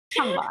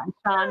Come on,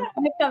 Sean.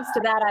 When it comes to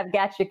that, I've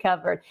got you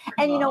covered.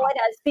 And you know what?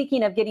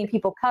 Speaking of getting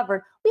people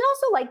covered, we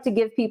also like to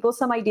give people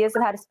some ideas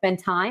of how to spend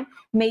time.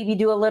 Maybe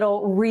do a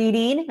little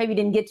reading. Maybe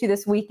didn't get to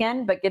this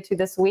weekend, but get to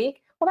this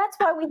week. Well, that's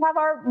why we have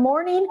our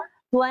Morning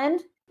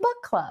Blend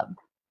Book Club.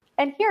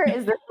 And here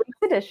is this week's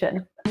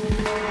edition.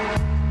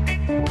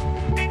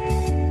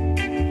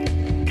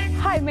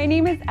 Hi, my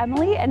name is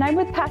Emily, and I'm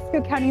with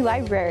Pasco County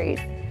Libraries.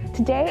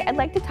 Today, I'd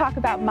like to talk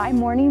about my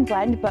Morning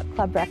Blend Book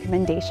Club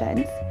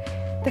recommendations.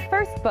 The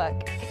first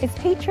book is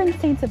Patron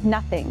Saints of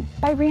Nothing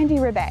by Randy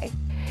Rebay.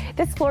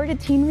 This Florida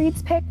Teen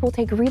Reads pick will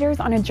take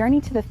readers on a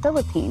journey to the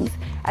Philippines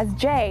as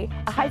Jay,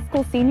 a high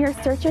school senior,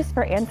 searches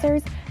for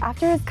answers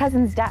after his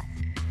cousin's death.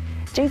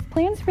 Jay's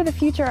plans for the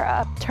future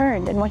are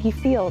upturned in what he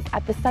feels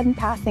at the sudden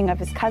passing of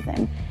his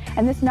cousin,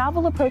 and this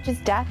novel approaches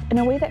death in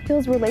a way that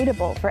feels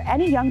relatable for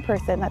any young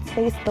person that's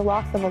faced the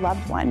loss of a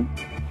loved one.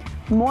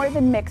 More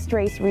than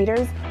mixed-race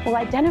readers will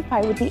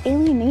identify with the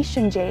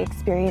alienation Jay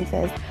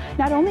experiences,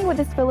 not only with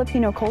his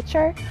Filipino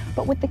culture,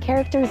 but with the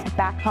characters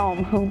back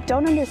home who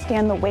don't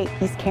understand the weight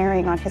he's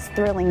carrying on his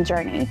thrilling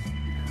journey.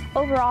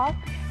 Overall,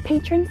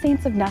 Patron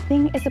Saints of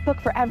Nothing is a book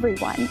for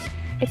everyone.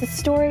 It's a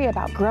story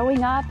about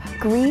growing up,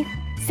 grief,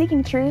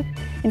 seeking truth,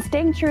 and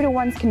staying true to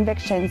one's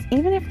convictions,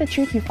 even if the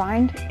truth you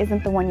find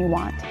isn't the one you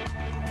want.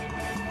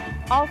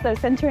 Also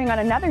centering on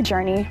another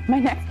journey, my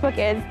next book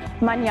is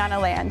Mañana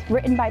Land,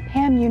 written by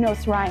Pam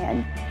Munoz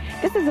Ryan.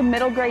 This is a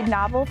middle grade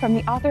novel from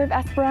the author of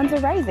Esperanza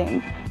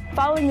Rising,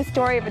 following the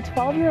story of a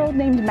 12-year-old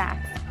named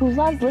Max, who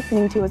loves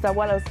listening to his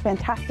abuelo's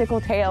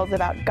fantastical tales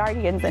about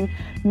guardians and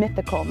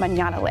mythical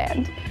Mañana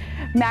Land.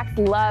 Max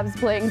loves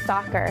playing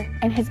soccer,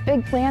 and his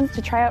big plans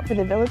to try out for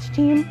the village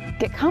team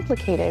get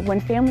complicated when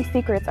family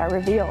secrets are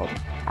revealed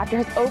after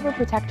his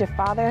overprotective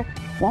father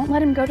won't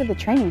let him go to the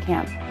training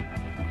camp.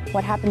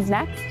 What happens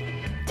next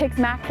takes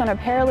Max on a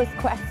perilous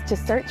quest to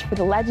search for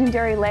the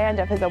legendary land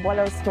of his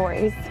abuelo's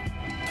stories.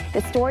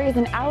 The story is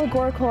an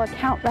allegorical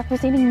account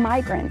representing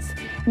migrants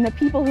and the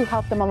people who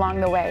helped them along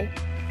the way.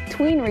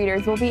 Tween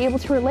readers will be able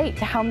to relate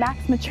to how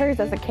Max matures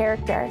as a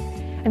character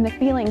and the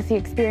feelings he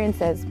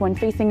experiences when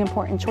facing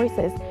important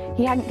choices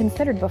he hadn't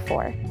considered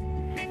before.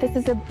 This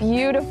is a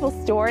beautiful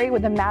story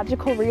with a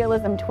magical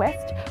realism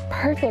twist,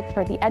 perfect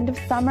for the end of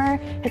summer,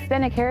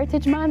 Hispanic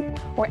Heritage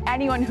Month, or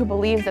anyone who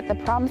believes that the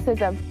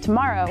promises of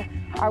tomorrow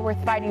are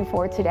worth fighting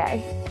for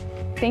today.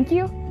 Thank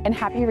you and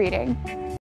happy reading.